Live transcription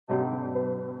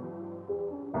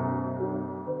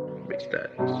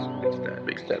stat, big stat,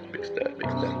 big stat, big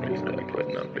stat, big stat,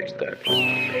 putting up big stat,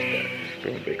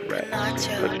 doing big rap,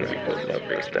 putting up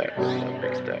big stat,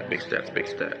 big stat, big stats, big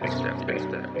stat, big stats, big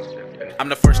stat, big stat. I'm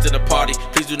the first to the party,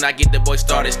 please do not get the boy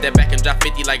started. Step back and drop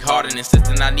 50 like Harden.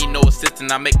 Insisting I need no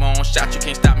assistance, I make my own shot. You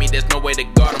can't stop me, there's no way to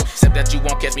guard him. Except that you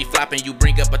won't catch me flopping. You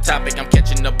bring up a topic, I'm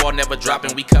catching the ball, never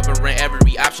dropping. We covering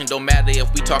every option, don't matter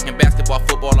if we talking basketball,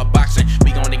 football, or boxing.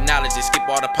 We gon' acknowledge it, skip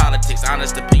all the politics.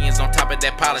 Honest opinions on top of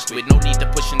that polished with no need to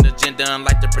push an agenda.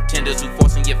 Unlike the pretenders who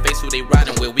force in your face who they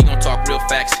riding with. We gon' talk real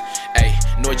facts. Ayy,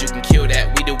 know you can kill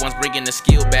that. We the ones bringing the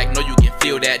skill back. Know you can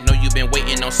feel that. Know you been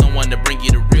waiting on someone to bring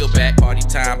you the real back. Party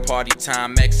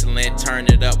time, excellent. Turn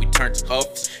it up, we turn to up.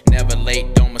 Never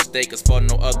late, don't mistake us for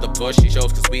no other bullshit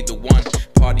shows, cause we the one.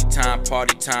 Party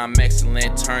time,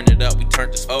 excellent. Turn it up, we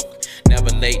turn this up. Never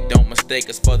late, don't mistake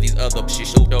us for these other shit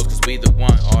shows, cause we the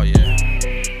one. Oh yeah.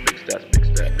 Big stats, big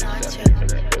stat, big stat, big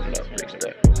stat, putting up big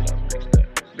stat, putting up big stat,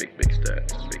 big stat,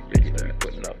 big stat,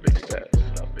 putting up big stat,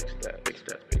 putting up big stat, big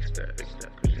stat, big stat, big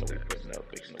stat, putting up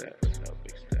big stat, putting up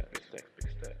big stat, big stat, big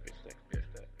stat, big stat, big stat, big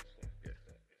stat.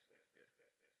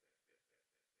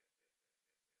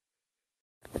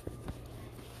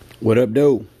 What up,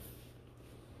 dude?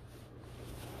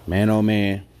 Man, oh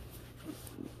man.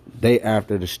 Day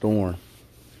after the storm.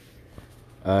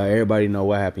 Everybody know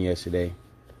what happened yesterday.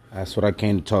 That's what I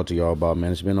came to talk to y'all about,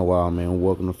 man. It's been a while, man.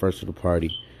 Welcome to First to the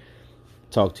Party.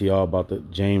 Talk to y'all about the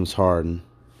James Harden.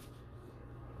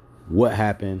 What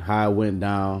happened, how it went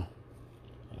down.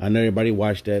 I know everybody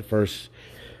watched that first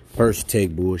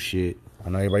take bullshit. I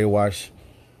know everybody watched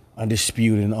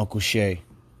Undisputed and Uncle Shay.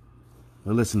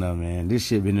 But listen up, man. This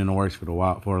shit been in the works for the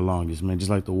longest, man.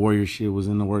 Just like the Warrior shit was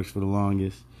in the works for the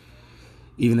longest.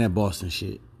 Even that Boston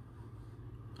shit.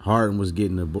 Harden was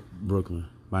getting to Brooklyn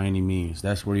by any means.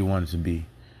 That's where he wanted to be.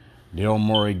 Daryl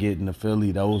Morey getting to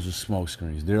Philly, those were smoke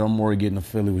screens. Daryl Morey getting to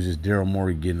Philly was just Daryl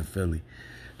Morey getting to Philly.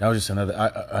 That was just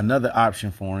another option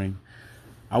for him.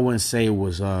 I wouldn't say it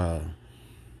was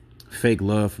fake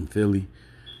love from Philly,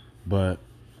 but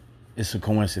it's a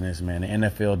coincidence, man. The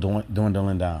NFL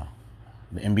dwindling down.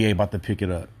 The NBA about to pick it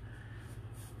up.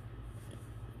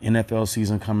 NFL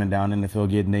season coming down. NFL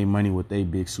getting their money with their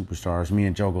big superstars. Me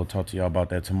and Joe go talk to y'all about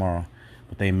that tomorrow.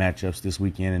 But they matchups this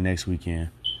weekend and next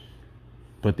weekend.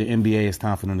 But the NBA, it's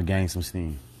time for them to gain some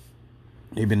steam.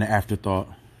 They've been the afterthought.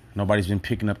 Nobody's been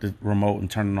picking up the remote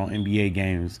and turning on NBA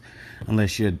games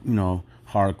unless you're, hardcore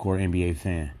NBA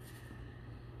fan.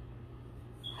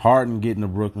 Harden getting to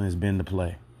Brooklyn has been the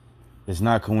play. It's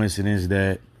not coincidence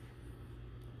that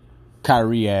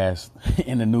Kyrie ass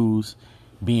in the news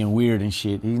being weird and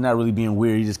shit. He's not really being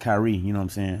weird. He's just Kyrie, you know what I'm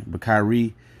saying? But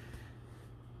Kyrie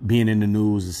being in the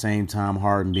news the same time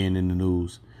Harden being in the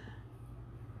news,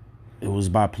 it was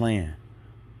by plan.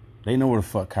 They know where the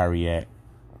fuck Kyrie at.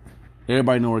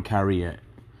 Everybody know where Kyrie at.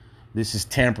 This is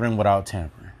tampering without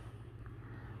tampering.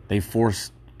 They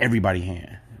forced everybody's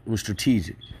hand. It was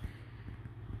strategic.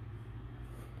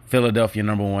 Philadelphia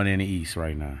number one in the East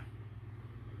right now.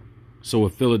 So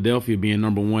with Philadelphia being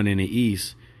number one in the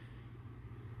East,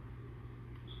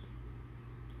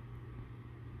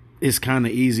 it's kind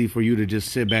of easy for you to just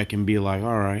sit back and be like,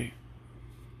 all right,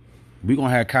 we're going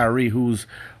to have Kyrie who's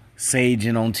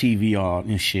saging on TV all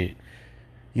and shit.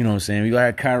 You know what I'm saying? We're going to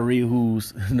have Kyrie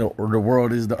who's,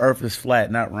 the earth is flat,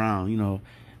 not round.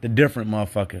 The different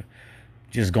motherfucker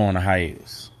just going to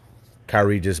hiatus.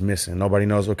 Kyrie just missing. Nobody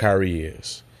knows what Kyrie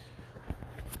is.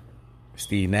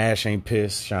 Steve Nash ain't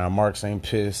pissed. Sean Marks ain't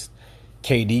pissed.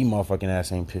 KD motherfucking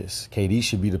ass ain't pissed. KD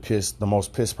should be the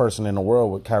most pissed person in the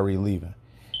world with Kyrie leaving.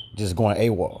 Just going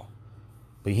AWOL.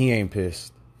 But he ain't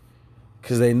pissed.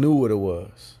 Because they knew what it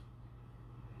was.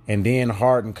 And then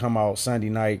Harden come out Sunday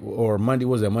night or Monday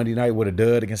night with a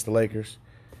dud against the Lakers.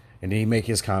 And then he make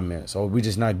his comments. Oh, we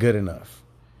just not good enough.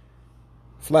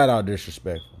 Flat out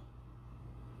disrespectful.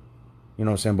 You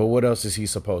know what I'm saying? But what else is he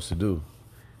supposed to do?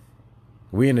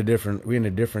 We in a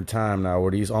different time now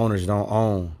where these owners don't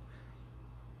own.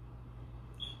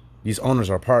 These owners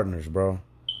are partners, bro.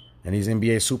 And these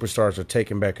NBA superstars are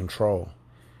taking back control.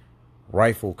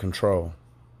 Rightful control.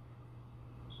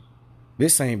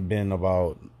 This ain't been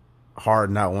about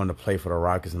Harden not wanting to play for the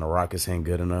Rockets and the Rockets ain't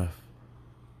good enough.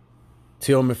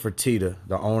 Tillman Fertitta,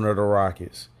 the owner of the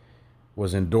Rockets,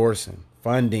 was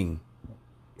funding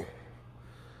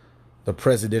the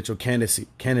presidential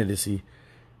candidacy,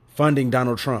 funding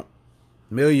Donald Trump.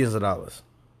 Millions of dollars.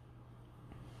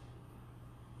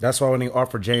 That's why when they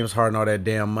offered James Harden all that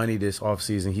damn money this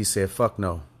offseason, he said, fuck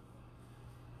no.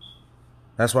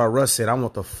 That's why Russ said, I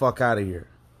want the fuck out of here.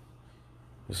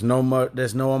 There's no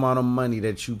amount of money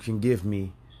that you can give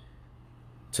me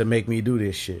to make me do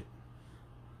this shit.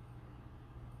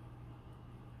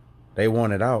 They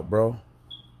want it out, bro.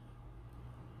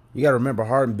 You got to remember,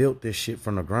 Harden built this shit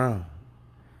from the ground.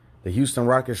 The Houston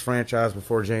Rockets franchise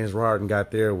before James Harden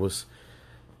got there was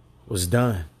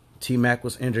done. T-Mac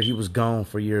was injured. He was gone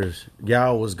for years.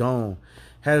 Yao was gone.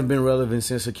 Hadn't been relevant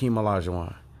since Hakeem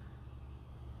Olajuwon.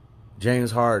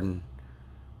 James Harden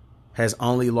has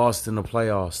only lost in the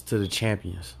playoffs to the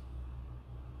champions.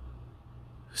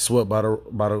 Swept by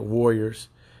the Warriors.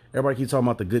 Everybody keeps talking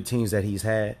about the good teams that he's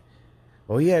had.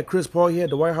 Well, he had Chris Paul, he had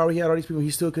Dwight Howard, he had all these people. He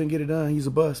still couldn't get it done. He's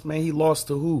a bust. Man, he lost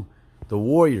to who? The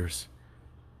Warriors.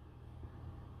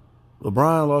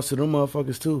 LeBron lost to them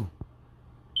motherfuckers too.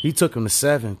 He took him to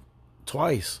 7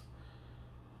 twice.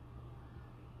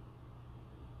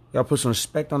 Y'all put some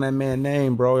respect on that man's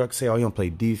name, bro. Y'all can say, oh, he don't play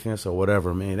defense or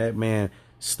whatever, man. That man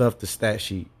stuffed the stat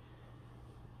sheet.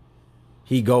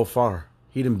 He go far.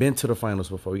 He done been to the finals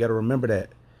before. You got to remember that.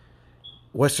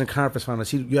 Western Conference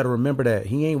Finals, you got to remember that.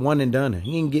 He ain't one and done it.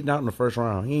 He ain't getting out in the first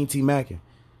round. He ain't T-Macking.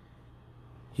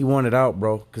 He wanted out,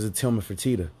 bro, because of Tillman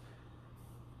Fertitta.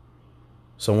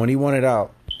 So when he wanted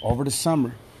out, over the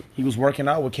summer, he was working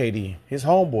out with KD. His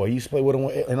homeboy. He used to play with him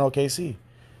in OKC.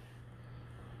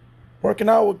 Working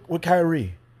out with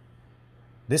Kyrie.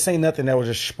 This ain't nothing that was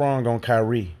just sprung on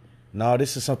Kyrie. No,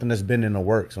 this is something that's been in the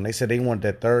works. When they said they wanted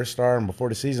that third star, and before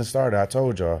the season started, I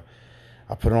told y'all.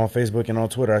 I put it on Facebook and on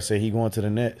Twitter. I said he going to the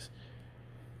Nets.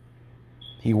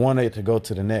 He wanted to go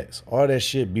to the Nets. All that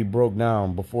shit be broke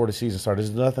down before the season started.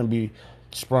 There's nothing be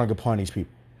sprung upon these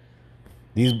people.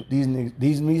 These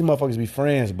motherfuckers be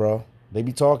friends, bro. They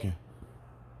be talking.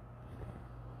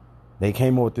 They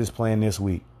came up with this plan this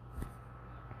week.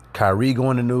 Kyrie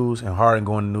going to news and Harden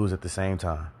going to news at the same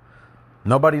time.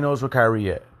 Nobody knows where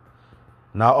Kyrie at.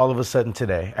 Now all of a sudden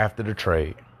today, after the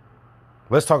trade.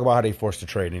 Let's talk about how they forced the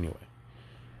trade anyway.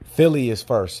 Philly is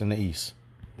first in the East.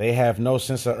 They have no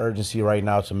sense of urgency right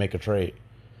now to make a trade.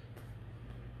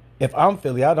 If I'm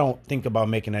Philly, I don't think about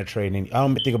making that trade. I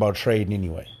don't think about trading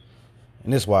anyway.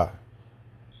 And this is why.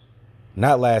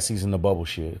 Not last season, the bubble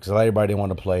shit. Because everybody didn't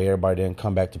want to play. Everybody didn't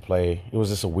come back to play. It was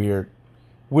just a weird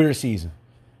season.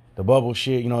 The bubble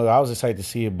shit, I was excited to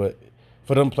see it, but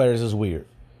for them players, it's weird.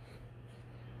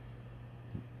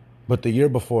 But the year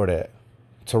before that,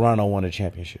 Toronto won the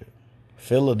championship.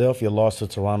 Philadelphia lost to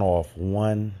Toronto off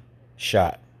one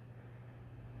shot.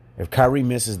 If Kyrie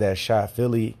misses that shot,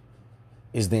 Philly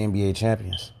is the NBA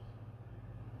champions.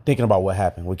 Thinking about what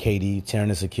happened with KD tearing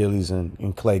his Achilles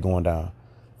and Clay going down.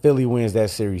 Philly wins that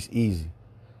series easy.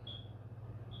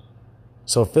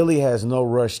 So Philly has no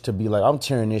rush to be like, I'm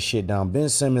tearing this shit down. Ben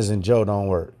Simmons and Joe don't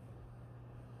work.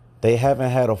 They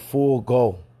haven't had a full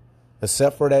go,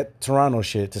 except for that Toronto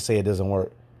shit, to say it doesn't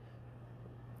work.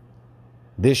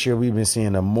 This year, we've been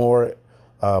seeing a more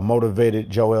motivated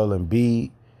Joel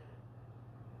Embiid.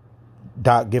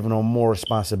 Doc giving them more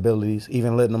responsibilities,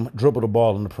 even letting them dribble the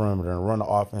ball in the perimeter and run the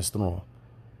offense through him.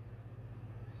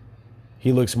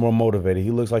 He looks more motivated.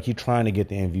 He looks like he's trying to get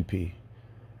the MVP.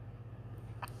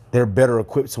 They're better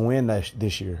equipped to win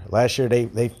this year. Last year,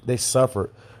 they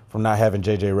suffered from not having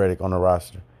J.J. Redick on the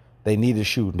roster. They needed to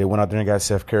shoot. They went out there and got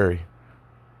Seth Curry.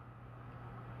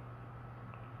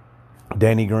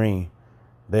 Danny Green.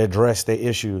 They addressed their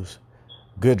issues.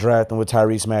 Good drafting with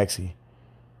Tyrese Maxey.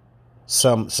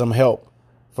 Some help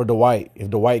for Dwight. If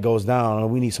Dwight goes down,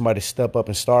 we need somebody to step up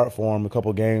and start for him a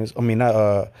couple games.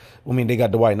 They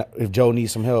got Dwight. If Joe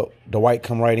needs some help, Dwight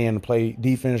come right in and play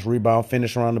defense, rebound,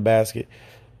 finish around the basket,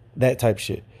 that type of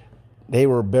shit. They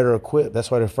were better equipped. That's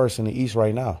why they're first in the East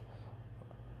right now.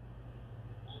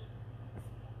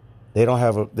 They don't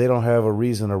have a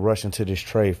reason to rush into this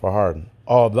trade for Harden.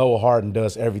 Although Harden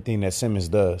does everything that Simmons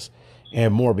does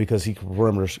and more because he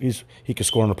can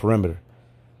score on the perimeter.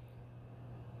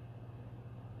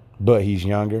 But he's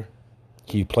younger.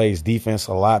 He plays defense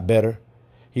a lot better.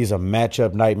 He's a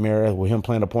matchup nightmare. With him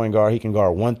playing a point guard, he can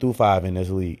guard 1 through 5 in this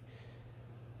league.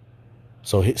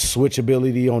 So his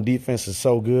switchability on defense is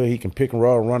so good. He can pick and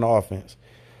roll and run the offense.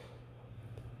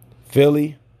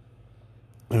 Philly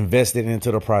invested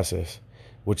into the process,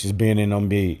 which is being in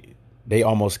Embiid. They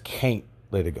almost can't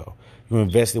let it go. You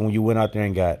invested when you went out there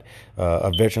and got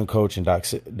a veteran coach in Doc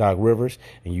Rivers,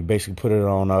 and you basically put it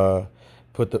on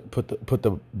put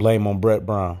the blame on Brett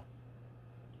Brown.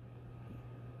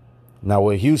 Now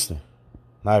with Houston,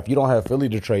 if you don't have Philly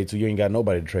to trade to, you ain't got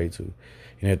nobody to trade to.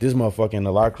 And if this motherfucker in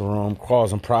the locker room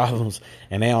causing problems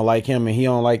and they don't like him and he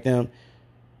don't like them,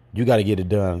 you got to get it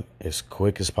done as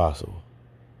quick as possible.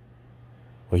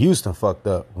 Well, Houston fucked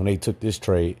up when they took this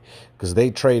trade because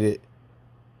they traded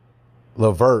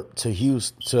LeVert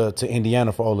to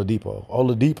Indiana for Oladipo.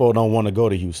 Oladipo don't want to go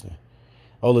to Houston.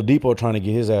 Oladipo trying to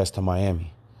get his ass to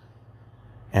Miami.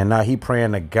 And now he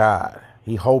praying to God.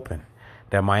 He hoping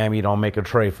that Miami don't make a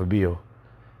trade for Beal.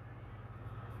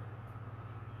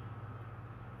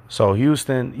 So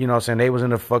Houston, you know what I'm saying, they was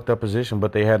in a fucked up position,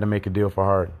 but they had to make a deal for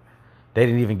Harden. They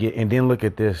didn't even get, and then look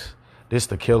at this. This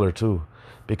the killer too.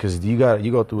 Because you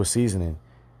go through a season, and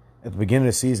at the beginning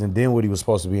of the season, Dinwiddie was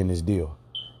supposed to be in this deal.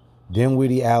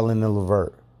 Dinwiddie, Allen, and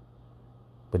LeVert.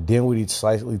 But Dinwiddie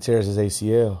slightly tears his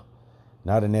ACL.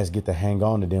 Now the Nets get to hang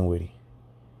on to Dinwiddie.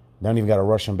 They don't even got to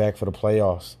rush him back for the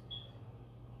playoffs.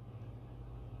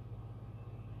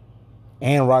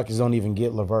 And Rockets don't even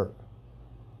get LeVert.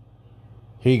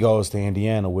 He goes to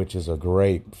Indiana, which is a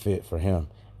great fit for him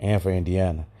and for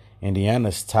Indiana.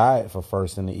 Indiana's tied for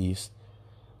first in the East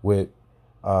with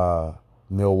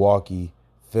Milwaukee,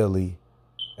 Philly,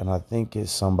 and I think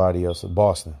it's somebody else.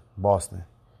 Boston.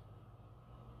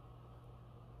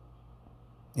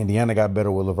 Indiana got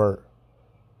better with LeVert.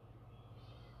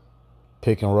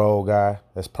 Pick and roll guy.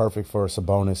 That's perfect for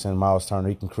Sabonis and Miles Turner.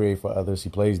 He can create for others. He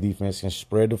plays defense and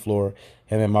spread the floor.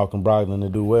 Him and Malcolm Brogdon to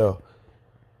do well.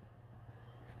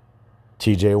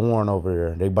 TJ Warren over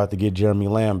there. They about to get Jeremy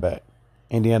Lamb back.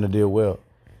 Indiana did well.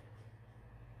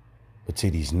 But to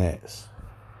these Nets.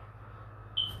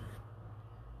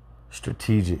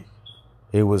 Strategic.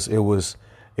 It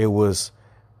was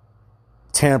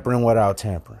tampering without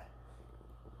tampering.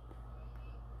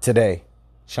 Today,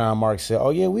 Sean Marks said, "Oh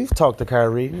yeah, we've talked to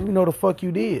Kyrie. We know the fuck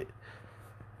you did."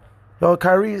 Yo,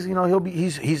 Kyrie's,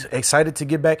 he's excited to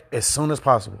get back as soon as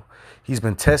possible. He's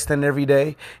been testing every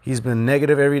day. He's been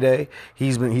negative every day.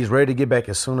 He's ready to get back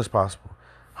as soon as possible.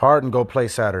 Harden go play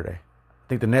Saturday. I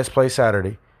think the Nets play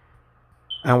Saturday.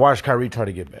 And watch Kyrie try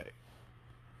to get back.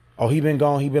 Oh, he been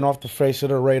gone. He been off the face of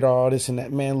the radar, all this and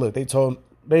that. Man, look,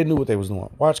 they knew what they was doing.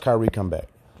 Watch Kyrie come back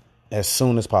as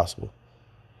soon as possible.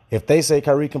 If they say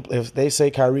Kyrie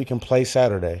can play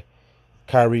Saturday,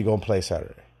 Kyrie gonna play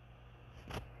Saturday.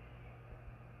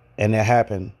 And that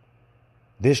happened.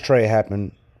 This trade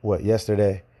happened,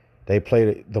 yesterday? They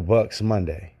played the Bucks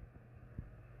Monday.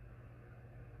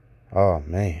 Oh,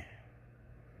 man.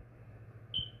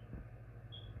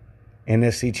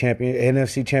 NFC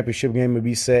championship game would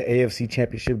be set. AFC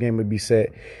championship game would be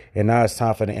set. And now it's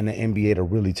time for the NBA to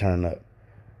really turn up.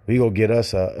 We gonna get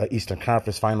us a Eastern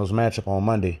Conference Finals matchup on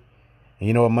Monday. And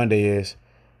you know what Monday is?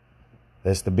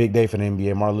 That's the big day for the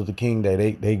NBA, Martin Luther King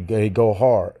Day. They go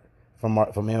hard from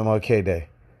MLK Day.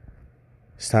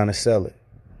 It's time to sell it.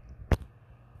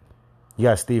 You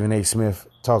got Stephen A. Smith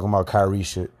talking about Kyrie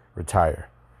should retire.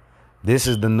 This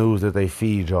is the news that they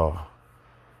feed y'all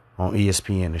on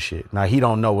ESPN and shit. Now, he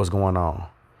don't know what's going on.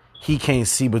 He can't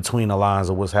see between the lines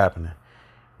of what's happening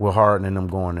with Harden and them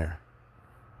going there.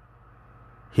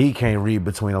 He can't read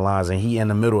between the lines, and he in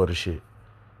the middle of the shit.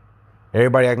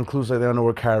 Everybody acting clueless like they don't know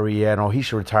where Kyrie at. Oh, he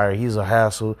should retire. He's a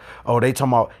hassle. Oh, they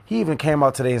talking about, he even came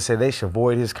out today and said they should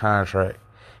void his contract.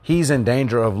 He's in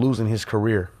danger of losing his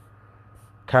career.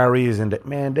 Kyrie is in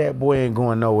man, that boy ain't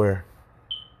going nowhere.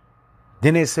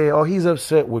 Then they say, oh, he's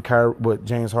upset with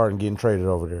James Harden getting traded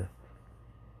over there.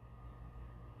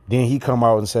 Then he come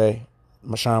out and say,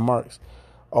 Sean Marks,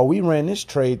 oh, we ran this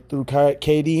trade through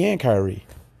KD and Kyrie.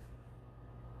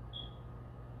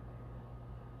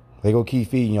 They gonna keep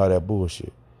feeding y'all that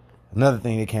bullshit. Another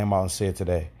thing they came out and said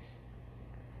today.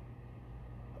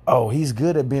 Oh, he's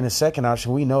good at being a second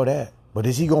option. We know that. But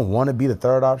is he gonna want to be the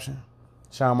third option?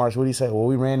 Sean Marks, what did he say? Well,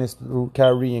 we ran this through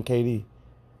Kyrie and KD.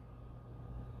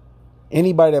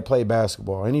 Anybody that played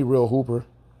basketball, any real hooper,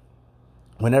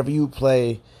 whenever you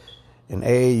play in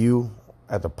AAU,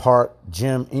 at the park,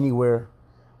 gym, anywhere,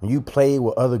 when you play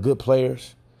with other good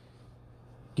players,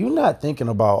 you're not thinking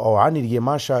about, oh, I need to get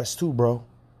my shots too, bro.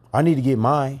 I need to get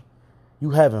mine. You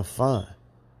having fun.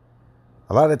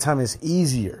 A lot of the time it's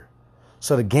easier.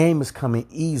 So the game is coming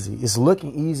easy. It's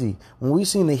looking easy. When we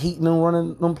seen the Heat and them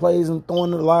running them plays and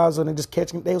throwing the lives and just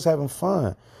catching, they was having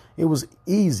fun. It was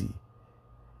easy.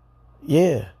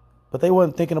 Yeah. But they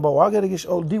wasn't thinking about, well, I got to get,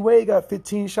 D-Wade got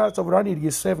 15 shots over there. I need to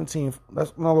get 17.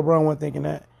 That's no, LeBron wasn't thinking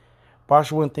that.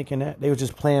 Bosh wasn't thinking that. They was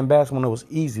just playing basketball when it was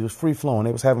easy. It was free flowing.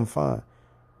 They was having fun.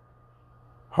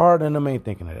 Harden and them ain't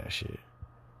thinking of that shit.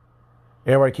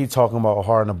 Everybody keep talking about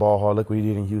Harden the ball hard. Look what he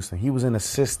did in Houston. He was in a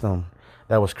system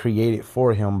that was created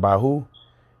for him by who?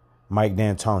 Mike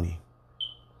D'Antoni.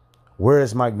 Where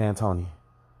is Mike D'Antoni?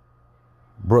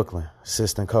 Brooklyn,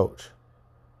 assistant coach.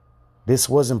 This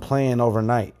wasn't playing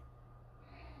overnight.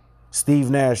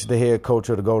 Steve Nash, the head coach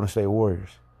of the Golden State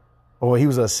Warriors. Oh, he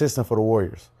was an assistant for the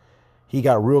Warriors. He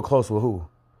got real close with who?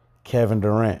 Kevin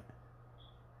Durant.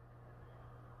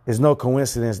 It's no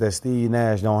coincidence that Steve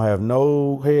Nash don't have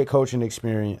no head coaching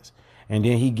experience, and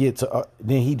then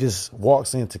he just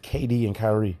walks into KD and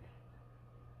Kyrie.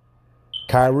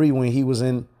 Kyrie, when he was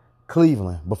in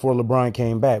Cleveland, before LeBron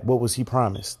came back, what was he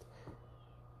promised?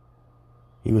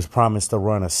 He was promised to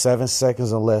run a 7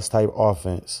 seconds or less type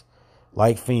offense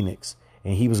like Phoenix,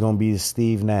 and he was going to be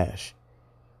Steve Nash.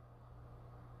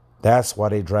 That's why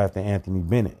they drafted Anthony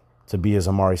Bennett, to be his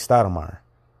Amari Stoudemire.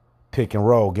 Pick and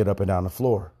roll, get up and down the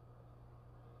floor.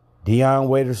 Deion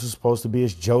Waiters was supposed to be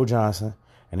his Joe Johnson,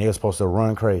 and they were supposed to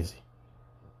run crazy.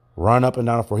 Run up and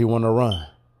down the floor. He wanted to run.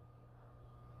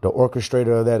 The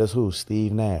orchestrator of that is who?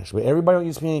 Steve Nash. But everybody on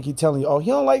ESPN keep telling you, oh, he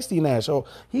don't like Steve Nash. Oh,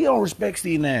 he don't respect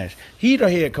Steve Nash. He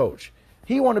the head coach.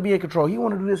 He want to be in control. He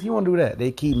want to do this. He want to do that.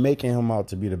 They keep making him out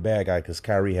to be the bad guy because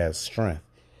Kyrie has strength.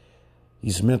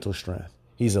 He's mental strength.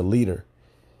 He's a leader.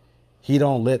 He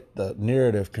don't let the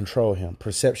narrative control him.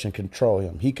 Perception control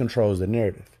him. He controls the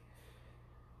narrative.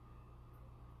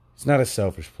 He's not a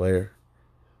selfish player.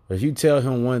 But if you tell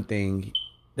him one thing,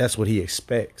 that's what he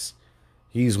expects.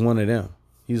 He's one of them.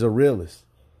 He's a realist.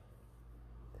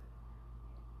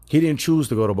 He didn't choose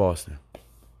to go to Boston.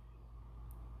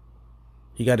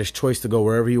 He got his choice to go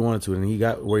wherever he wanted to, and he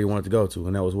got where he wanted to go to,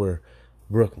 and that was where?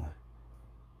 Brooklyn.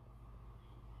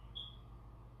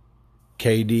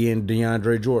 KD and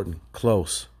DeAndre Jordan,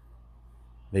 close.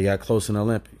 They got close in the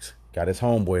Olympics. Got his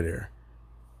homeboy there.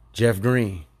 Jeff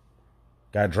Green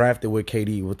got drafted with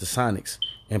KD with the Sonics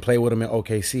and played with him in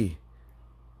OKC.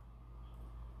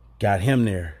 Got him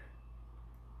there.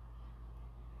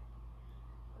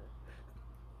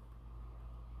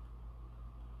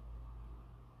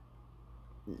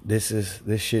 This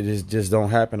shit just don't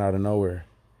happen out of nowhere.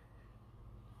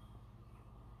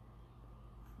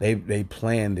 They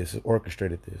planned this,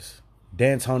 orchestrated this.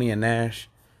 D'Antoni and Nash,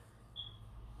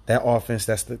 that offense,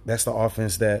 that's the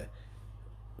offense that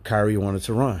Kyrie wanted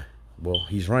to run. Well,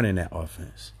 he's running that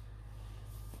offense.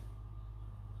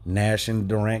 Nash and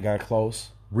Durant got close,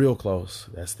 real close.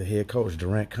 That's the head coach.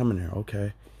 Durant coming there,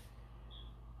 okay.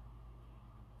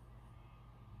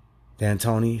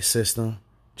 D'Antoni system,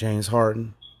 James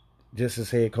Harden, just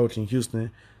as head coach in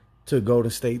Houston, took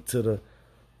Golden State to the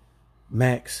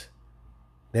max.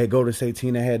 That Golden State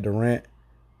team that had Durant,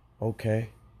 okay.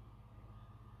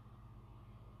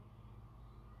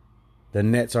 The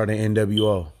Nets are the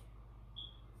NWO.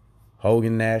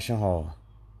 Hogan, Nash, and Hall.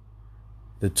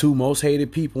 The two most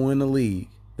hated people in the league.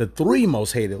 The three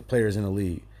most hated players in the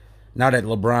league. Now that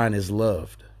LeBron is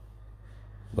loved.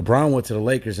 LeBron went to the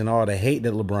Lakers, and all the hate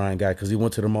that LeBron got because he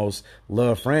went to the most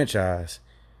loved franchise.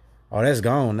 Oh, that's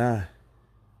gone now.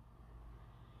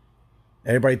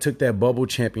 Everybody took that bubble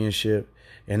championship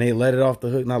and they let it off the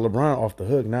hook. Now LeBron off the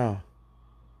hook now.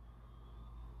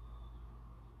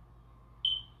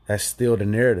 That's still the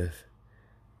narrative.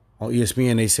 On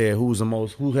ESPN, they said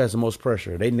who has the most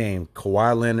pressure. They named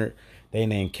Kawhi Leonard, they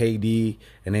named KD,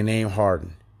 and they named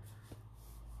Harden.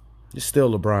 It's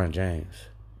still LeBron James.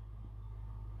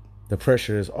 The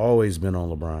pressure has always been on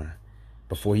LeBron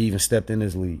before he even stepped in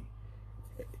this league.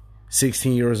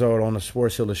 16 years old on the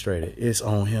Sports Illustrated. It's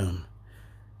on him.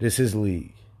 This is his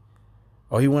league.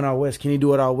 Oh, he went out west. Can he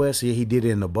do it out west? Yeah, he did it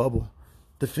in the bubble.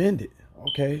 Defend it.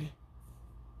 Okay.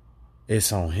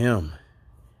 It's on him.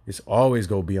 It's always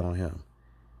going to be on him.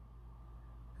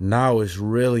 Now it's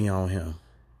really on him.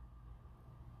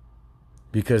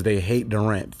 Because they hate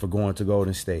Durant for going to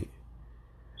Golden State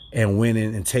and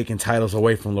winning and taking titles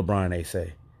away from LeBron, they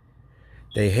say.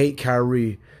 They hate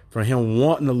Kyrie for him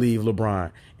wanting to leave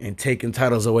LeBron and taking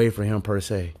titles away from him per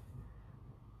se.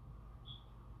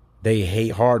 They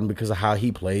hate Harden because of how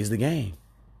he plays the game.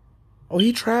 Oh,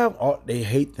 he traveled. Oh, they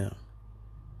hate them.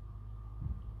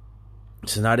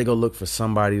 So now they go look for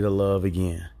somebody to love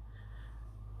again.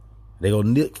 They go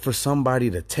look for somebody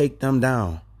to take them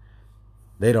down.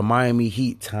 They the Miami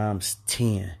Heat times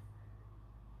 10.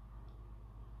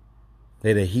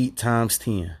 They the Heat times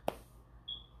 10.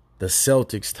 The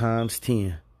Celtics times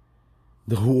 10.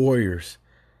 The Warriors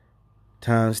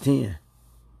times 10.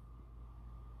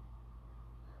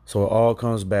 So it all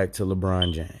comes back to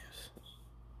LeBron James.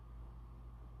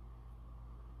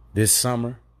 This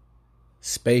summer,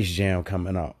 Space Jam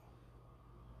coming out.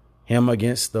 Him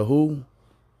against the who?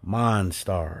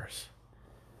 Monstars.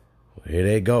 Well, here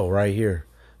they go, right here.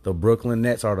 The Brooklyn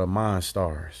Nets are the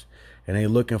Monstars. And they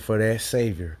looking for that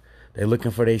savior. They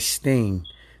looking for their Sting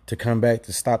to come back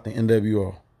to stop the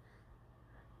NWO.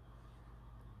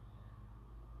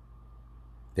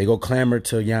 They go clamor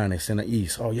to Giannis in the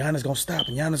East. Oh, Giannis gonna stop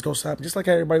and Giannis gonna stop. Just like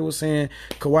everybody was saying,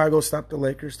 Kawhi go stop the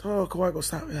Lakers. Oh, Kawhi go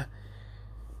stop. Yeah.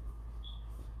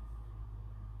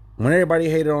 When everybody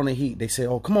hated on the Heat, they said,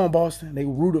 oh, come on, Boston. They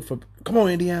rooted for, come on,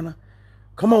 Indiana.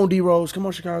 Come on, D-Rose. Come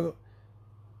on, Chicago.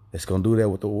 It's gonna do that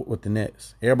with the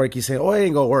Nets. Everybody keeps saying, "Oh, it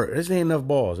ain't gonna work. This ain't enough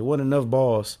balls. It wasn't enough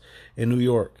balls in New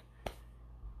York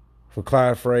for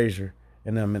Clyde Frazier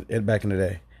and them back in the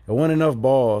day. It wasn't enough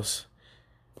balls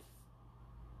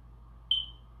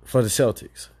for the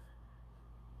Celtics.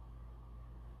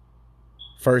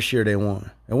 First year they won.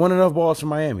 It wasn't enough balls for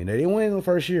Miami. They didn't win in the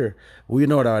first year. We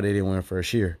know how they didn't win the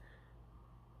first year.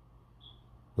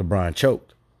 LeBron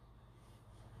choked.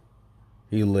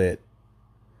 He let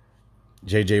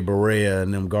J.J. Barea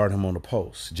and them guard him on the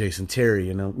post. Jason Terry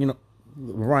and them,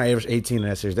 LeBron averaged 18 in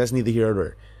that series. That's neither here nor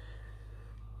there.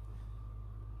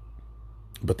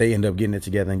 But they end up getting it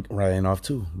together and riding off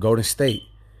too. Golden State.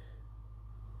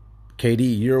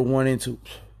 KD, year 1 and 2.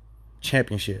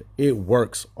 Championship. It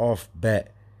works off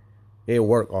bat. It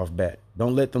work off bat.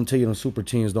 Don't let them tell you them super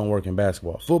teams don't work in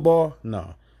basketball. Football,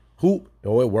 no. Hoop, it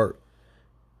work.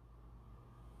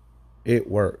 It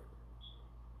work.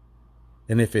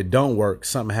 And if it don't work,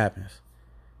 something happens.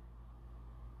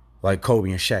 Like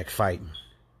Kobe and Shaq fighting.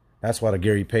 That's why the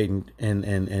Gary Payton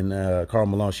and Karl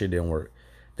Malone shit didn't work.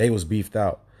 They was beefed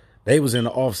out. They was in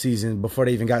the offseason before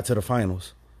they even got to the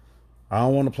finals. I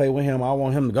don't want to play with him. I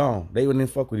want him to go. They wouldn't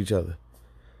even fuck with each other.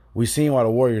 We seen why the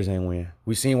Warriors ain't win.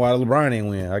 We seen why the LeBron ain't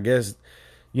win. I guess,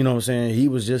 you know what I'm saying? He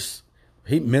was just,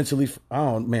 his mental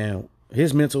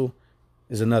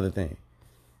is another thing.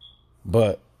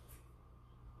 But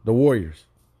the Warriors,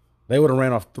 they would have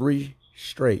ran off 3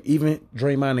 straight. Even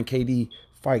Draymond and KD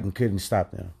fighting couldn't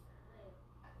stop them.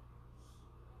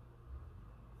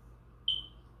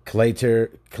 Clay tears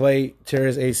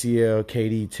ACL,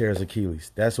 KD tears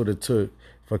Achilles. That's what it took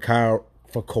for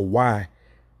Kawhi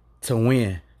to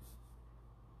win.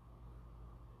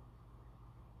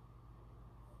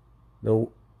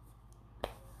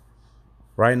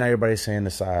 Right now, everybody's saying the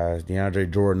size. DeAndre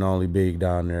Jordan only big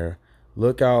down there.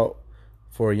 Look out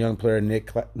for a young player,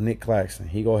 Nick Claxton.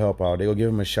 He go help out. They go give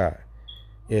him a shot.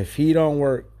 If he don't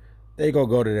work, they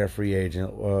go to their free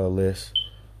agent list.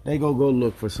 They go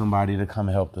look for somebody to come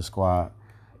help the squad.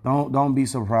 Don't be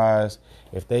surprised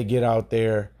if they get out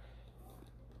there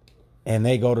and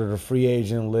they go to the free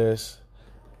agent list.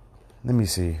 Let me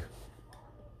see.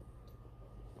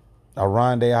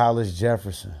 Rondé Hollis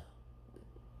Jefferson.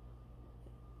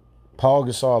 Paul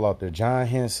Gasol out there. John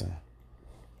Henson.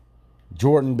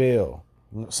 Jordan Bell.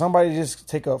 Somebody just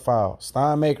take up fouls.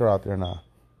 Stein Maker out there now.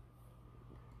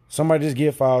 Somebody just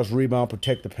get fouls, rebound,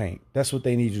 protect the paint. That's what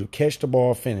they need you to catch the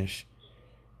ball, finish.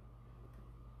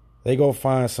 They go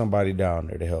find somebody down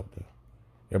there to help them.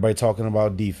 Everybody talking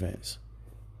about defense.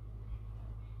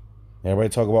 Everybody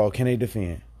talk about, can they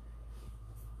defend?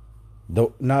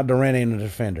 Now Durant ain't a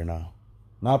defender now.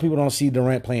 Now people don't see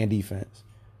Durant playing defense.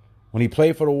 When he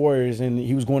played for the Warriors and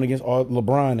he was going against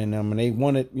LeBron and them, and they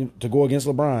wanted to go against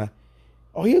LeBron,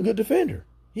 he a good defender.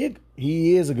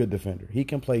 He is a good defender. He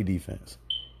can play defense.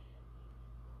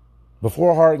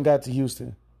 Before Harden got to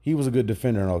Houston, he was a good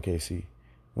defender in OKC.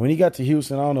 When he got to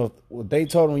Houston, I don't know what they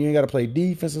told him, you ain't got to play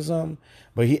defense or something,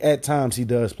 but at times he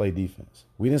does play defense.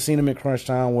 We didn't see him in crunch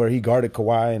time where he guarded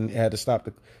Kawhi and had to stop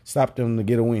them to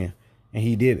get a win, and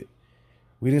he did it.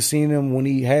 We didn't see him when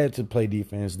he had to play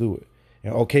defense do it.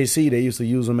 In OKC, they used to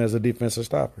use him as a defensive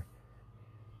stopper.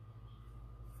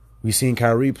 We seen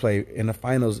Kyrie play in the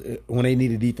finals when they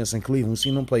needed defense in Cleveland. We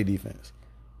seen him play defense.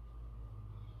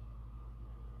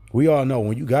 We all know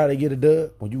when you got to get a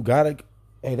dub,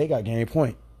 they got game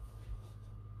point.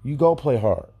 You go play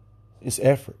hard. It's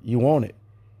effort. You want it.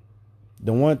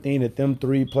 The one thing that them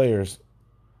 3 players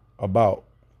about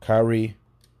Kyrie,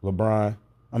 KD,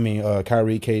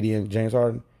 and James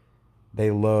Harden,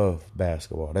 they love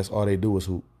basketball. That's all they do is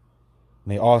hoop.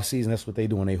 And they all season, that's what they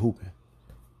do when they hooping.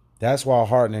 That's why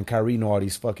Harden and Kyrie know all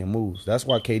these fucking moves. That's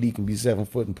why KD can be 7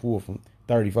 foot and pull from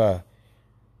 35.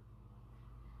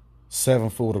 7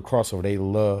 foot with a crossover. They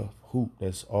love hoop.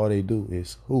 That's all they do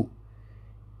is hoop.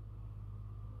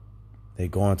 They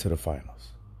going to the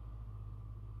finals.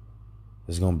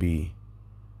 It's going to be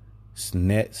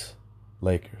Nets,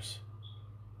 Lakers.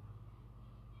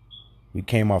 We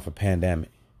came off a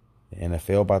pandemic. The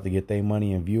NFL about to get their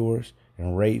money and viewers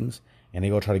and ratings, and they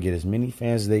going to try to get as many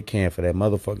fans as they can for that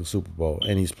motherfucking Super Bowl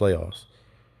and these playoffs.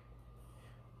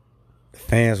 The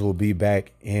fans will be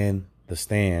back in the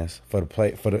stands for the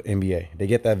NBA. They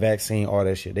get that vaccine, all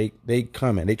that shit. They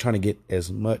coming. They trying to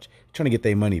get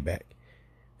their money back.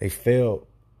 They failed.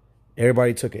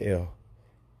 Everybody took an L.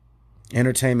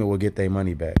 Entertainment will get their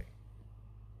money back.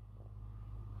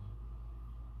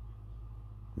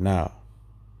 Now,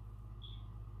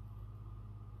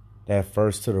 that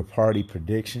first to the party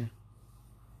prediction,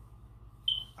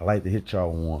 I like to hit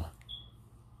y'all one.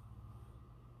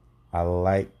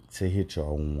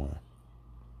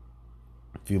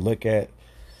 If you look at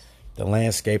the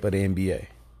landscape of the NBA,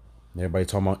 everybody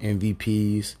talking about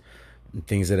MVPs and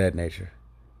things of that nature.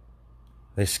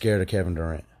 They're scared of Kevin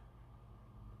Durant.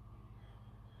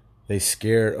 They're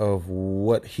scared of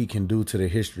what he can do to the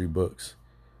history books.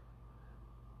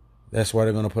 That's why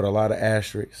they're going to put a lot of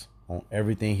asterisks on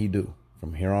everything he do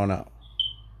from here on out.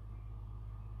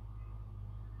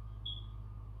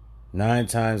 9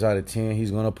 times out of 10,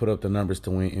 he's going to put up the numbers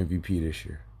to win MVP this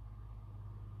year.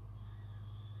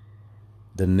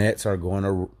 The Nets are going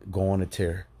to go on a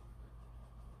tear.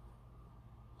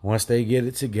 Once they get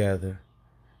it together,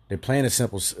 they're playing not as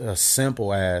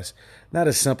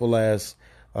simple as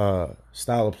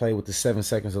style of play with the 7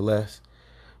 seconds or less,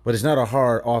 but it's not a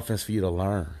hard offense for you to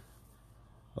learn.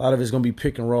 A lot of it's going to be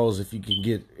pick and rolls if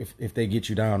they get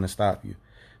you down and stop you,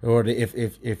 or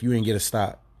if you ain't get a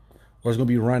stop, or it's going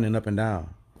to be running up and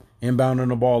down, inbounding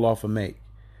the ball off a make.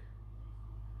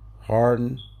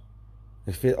 Harden,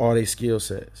 they fit all their skill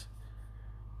sets.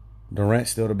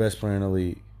 Durant's still the best player in the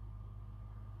league.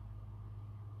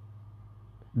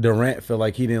 Durant felt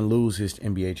like he didn't lose his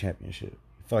NBA championship.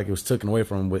 He felt like it was taken away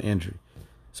from him with injury.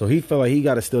 So he felt like he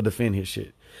got to still defend his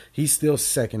shit. He's still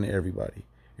second to everybody.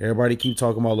 Everybody keep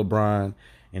talking about LeBron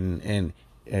and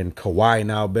Kawhi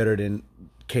now better than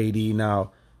KD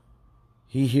now.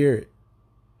 He hear it.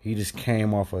 He just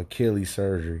came off of Achilles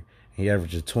surgery. He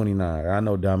averages 29. I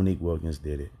know Dominique Wilkins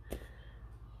did it.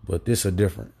 But this is a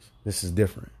difference. This is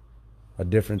different. A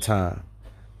different time.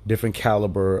 Different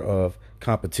caliber of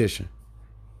competition.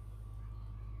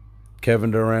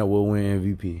 Kevin Durant will win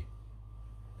MVP.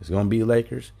 It's going to be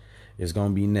Lakers. It's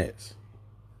going to be Nets.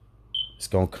 It's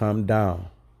going to come down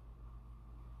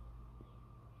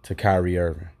to Kyrie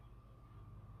Irving.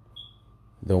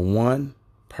 The one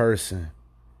person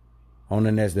on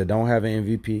the Nets that don't have an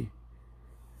MVP,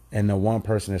 and the one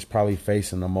person that's probably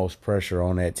facing the most pressure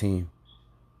on that team,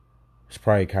 is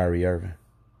probably Kyrie Irving.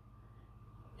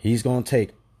 He's going to take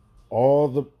all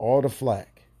the flack.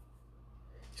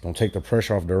 He's going to take the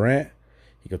pressure off Durant.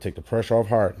 He's going to take the pressure off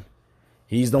Harden.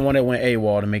 He's the one that went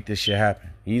AWOL to make this shit happen.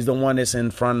 He's the one that's in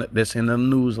the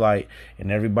news light,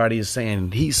 and everybody is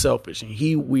saying he's selfish and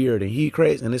he weird and he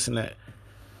crazy and this and that.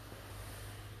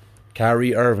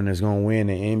 Kyrie Irving is going to win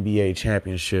the NBA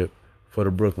championship for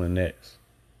the Brooklyn Nets.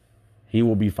 He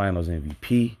will be Finals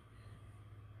MVP.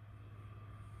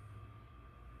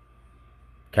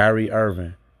 Kyrie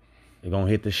Irving is going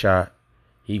to hit the shot.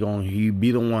 He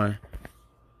be the one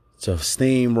to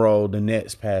steamroll the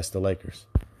Nets past the Lakers.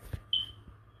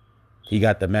 He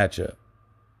got the matchup.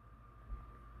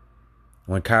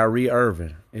 When Kyrie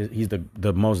Irving, he's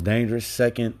the most dangerous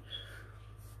second.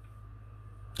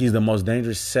 He's the most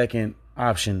dangerous second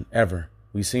option ever.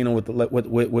 We've seen him with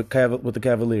the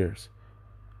Cavaliers.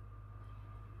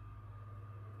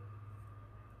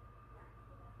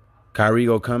 Kyrie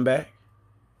go come back,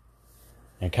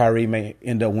 and Kyrie may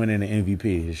end up winning the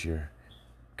MVP this year.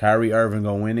 Kyrie Irving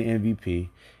gonna win the MVP,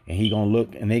 and he gonna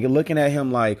look, and they looking at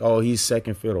him like, oh, he's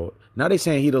second fiddle. Now they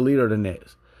saying he the leader of the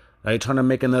Nets. They trying to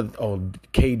make another. Oh,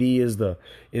 KD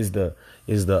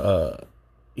is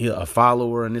a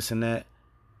follower and this and that.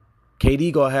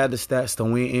 KD gonna have the stats to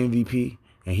win MVP,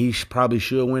 and he probably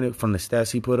should win it from the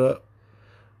stats he put up.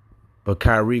 But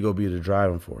Kyrie gonna be the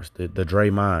driving force, the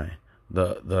Draymond,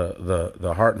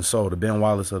 the heart and soul, the Ben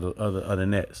Wallace of the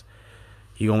Nets.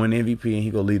 He gonna win MVP, and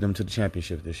he gonna lead them to the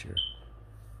championship this year.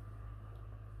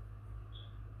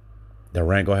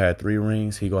 Durant gonna have 3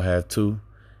 rings. He gonna have 2,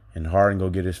 and Harden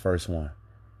gonna get his first one.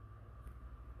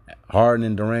 Harden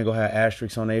and Durant gonna have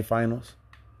asterisks on their finals.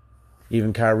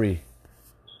 Even Kyrie.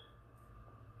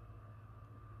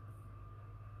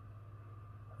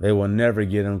 They will never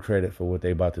give him credit for what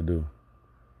they about to do.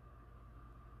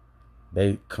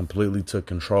 They completely took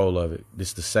control of it. This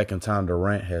is the second time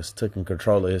Durant has taken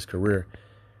control of his career.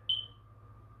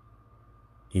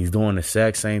 He's doing the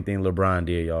exact same thing LeBron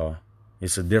did, y'all.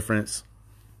 It's a difference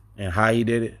in how he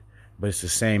did it, but it's the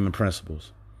same in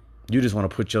principles. You just want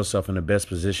to put yourself in the best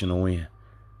position to win.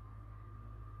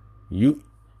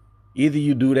 Either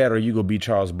you do that or you go beat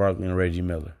Charles Barkley and Reggie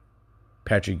Miller,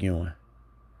 Patrick Ewing.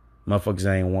 Motherfuckers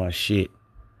ain't won shit.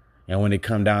 And when it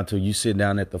come down to it, you sit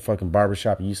down at the fucking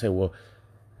barbershop and you say, well,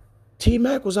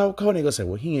 T-Mac was out cold. They gonna say,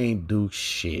 well, he ain't do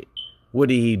shit. What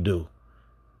did he do?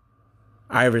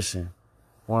 Iverson,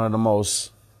 one of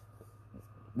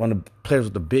the players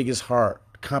with the biggest heart,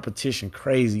 competition,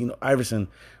 crazy. You know, Iverson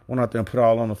went out there and put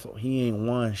all on the floor. He ain't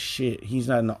won shit. He's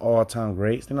not in the all-time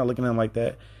greats. They're not looking at him like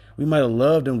that. We might have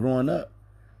loved him growing up,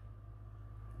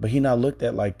 but he not looked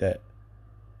at like that.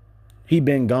 He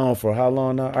been gone for how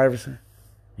long now, Iverson?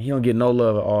 He don't get no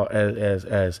love at all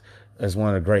as one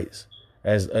of the greats.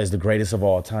 as the greatest of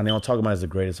all time. They don't talk about him as the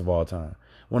greatest of all time.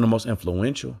 One of the most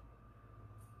influential.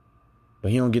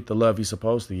 But he don't get the love he's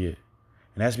supposed to get.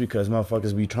 And that's because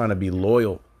motherfuckers be trying to be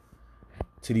loyal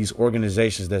to these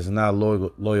organizations that's not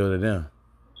loyal to them.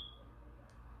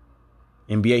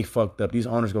 NBA fucked up. These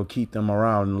owners go keep them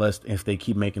around if they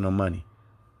keep making them money.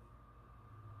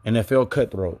 NFL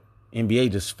cutthroat.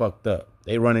 NBA just fucked up.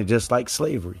 They run it just like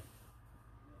slavery.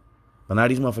 But now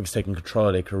these motherfuckers taking control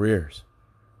of their careers.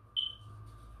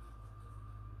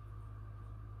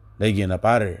 They getting up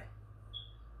out of there.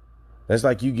 That's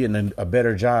like you getting a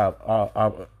better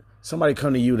job. Somebody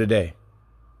come to you today.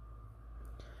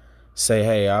 Say,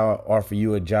 hey, I'll offer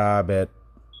you a job at,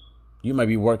 you might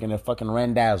be working at fucking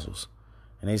Randazzo's.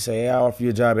 And they say, hey, I'll offer you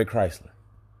a job at Chrysler.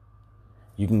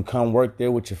 You can come work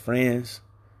there with your friends.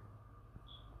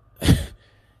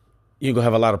 You're going to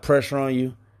have a lot of pressure on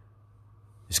you.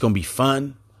 It's going to be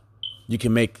fun. You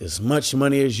can make as much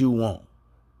money as you want.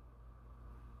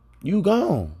 You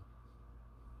gone.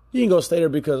 You ain't going to stay there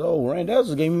because, oh,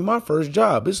 Randazzo's gave me my first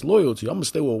job. It's loyalty. I'm going to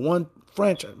stay with one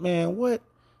franchise. Man, what?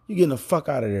 You getting the fuck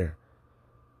out of there.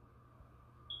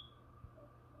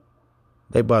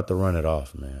 They about to run it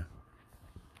off, man.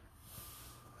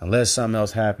 Unless something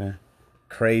else happen,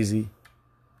 crazy,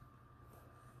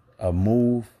 a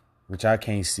move, which I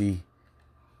can't see.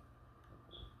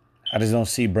 I just don't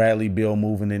see Bradley Beal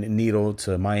moving the needle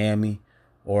to Miami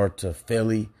or to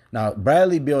Philly. Now,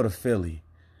 Bradley Beal to Philly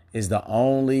is the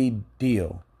only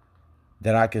deal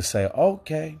that I could say,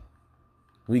 okay,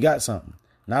 we got something.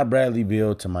 Not Bradley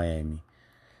Beal to Miami.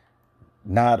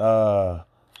 Not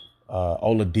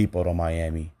Oladipo to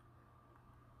Miami.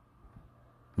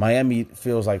 Miami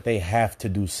feels like they have to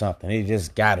do something. They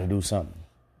just got to do something.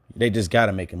 They just got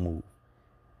to make a move.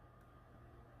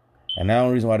 And the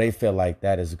only reason why they felt like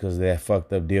that is because of that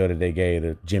fucked up deal that they gave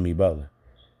to Jimmy Butler.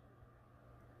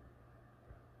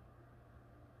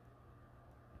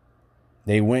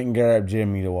 They went and grabbed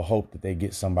Jimmy to hope that they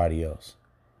get somebody else.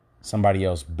 Somebody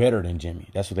else better than Jimmy.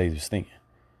 That's what they was thinking.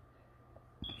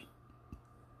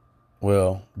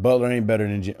 Well, Butler ain't better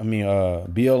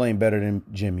than Beal ain't better than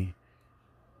Jimmy.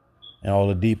 And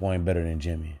Oladipo ain't better than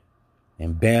Jimmy.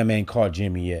 And Bam ain't caught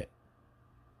Jimmy yet.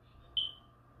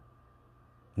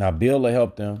 Now, Beal will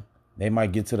help them. They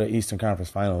might get to the Eastern Conference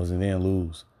Finals and then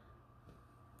lose.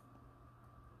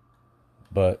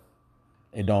 But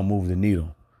it don't move the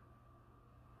needle.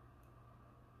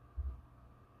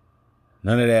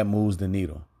 None of that moves the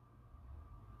needle.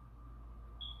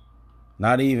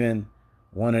 Not even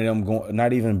one of them going,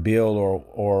 not even Bill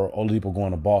or Oladipo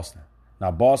going to Boston.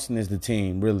 Now, Boston is the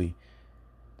team, really,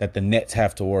 that the Nets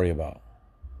have to worry about.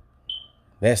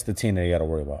 That's the team that they got to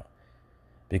worry about.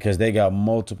 Because they got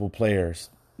multiple players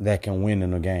that can win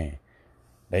in a game.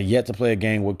 They yet to play a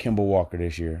game with Kemba Walker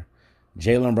this year.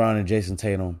 Jaylen Brown and Jason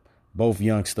Tatum, both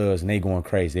young studs, and they going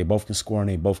crazy. They both can score and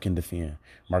they both can defend.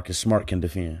 Marcus Smart can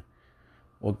defend.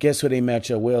 Well, guess who they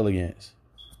match up well against?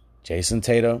 Jason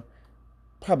Tatum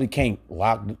probably can't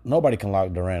lock. Nobody can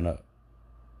lock Durant up.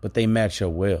 But they match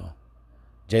up well.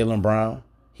 Jaylen Brown,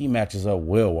 he matches up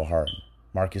well with Harden.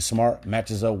 Marcus Smart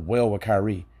matches up well with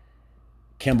Kyrie.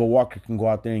 Kemba Walker can go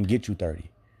out there and get you 30.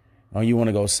 Oh, you want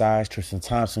to go size? Tristan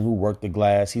Thompson, who worked the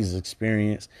glass. He's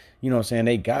experienced. You know what I'm saying?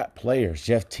 They got players.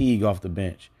 Jeff Teague off the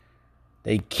bench.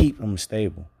 They keep them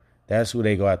stable. That's who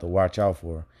they go have to watch out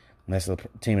for. And that's the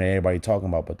team that everybody talking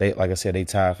about. But they, like I said, they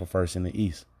tied for first in the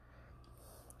East.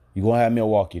 You're going to have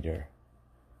Milwaukee there.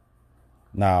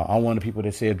 Now, I'm one of the people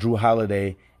that said Drew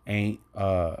Holiday ain't,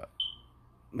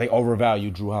 they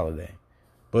overvalue Drew Holiday.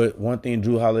 But one thing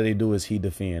Drew Holiday do is he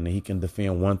defend. And he can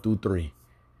defend 1 through 3.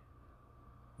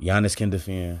 Giannis can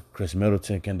defend. Chris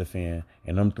Middleton can defend.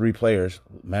 And them 3 players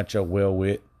match up well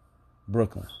with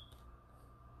Brooklyn.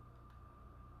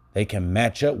 They can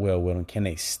match up well with them. Can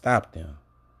they stop them?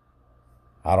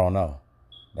 I don't know.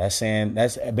 That's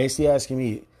basically asking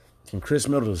me, can Chris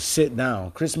Middleton sit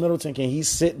down? Chris Middleton, can he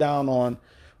sit down on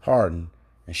Harden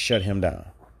and shut him down?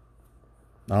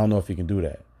 I don't know if he can do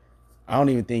that. I don't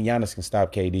even think Giannis can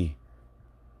stop KD.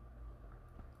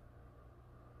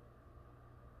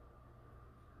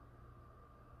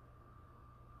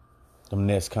 Them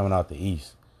Nets coming out the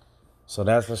East. So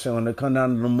that's for sure. When they come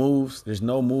down to the moves, there's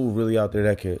no move really out there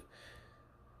that could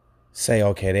say,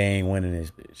 okay, they ain't winning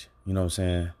this bitch. You know what I'm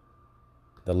saying?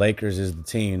 The Lakers is the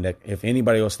team that, if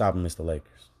anybody will stop them, it's the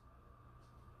Lakers.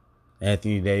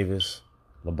 Anthony Davis,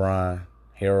 LeBron,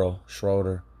 Harrell,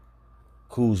 Schroeder,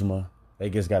 Kuzma. They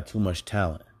just got too much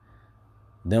talent.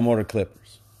 Them or the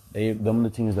Clippers. Them are the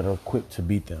teams that are equipped to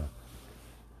beat them.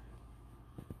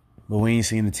 But we ain't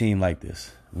seen a team like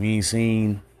this. We ain't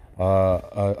seen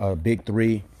a big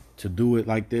 3 to do it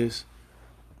like this.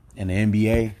 in the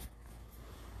NBA,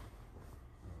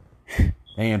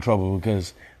 they in trouble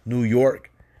because New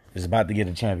York is about to get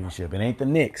a championship. It ain't the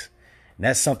Knicks. And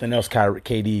that's something else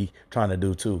KD trying to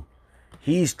do too.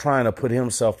 He's trying to put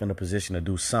himself in a position to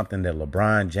do something that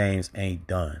LeBron James ain't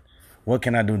done. What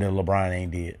can I do that LeBron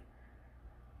ain't did?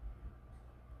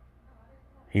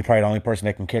 He probably the only person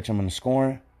that can catch him in the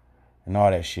scoring and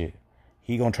all that shit.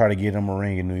 He gonna try to get him a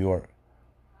ring in New York.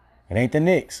 It ain't the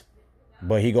Knicks,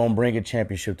 but he gonna bring a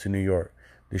championship to New York.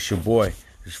 This your boy.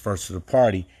 This first to the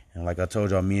party. And like I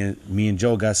told y'all, me and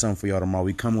Joe got something for y'all tomorrow.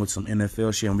 We coming with some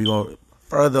NFL shit, and we gonna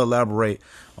further elaborate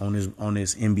on this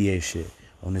NBA shit,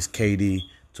 on this KD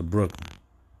to Brooklyn.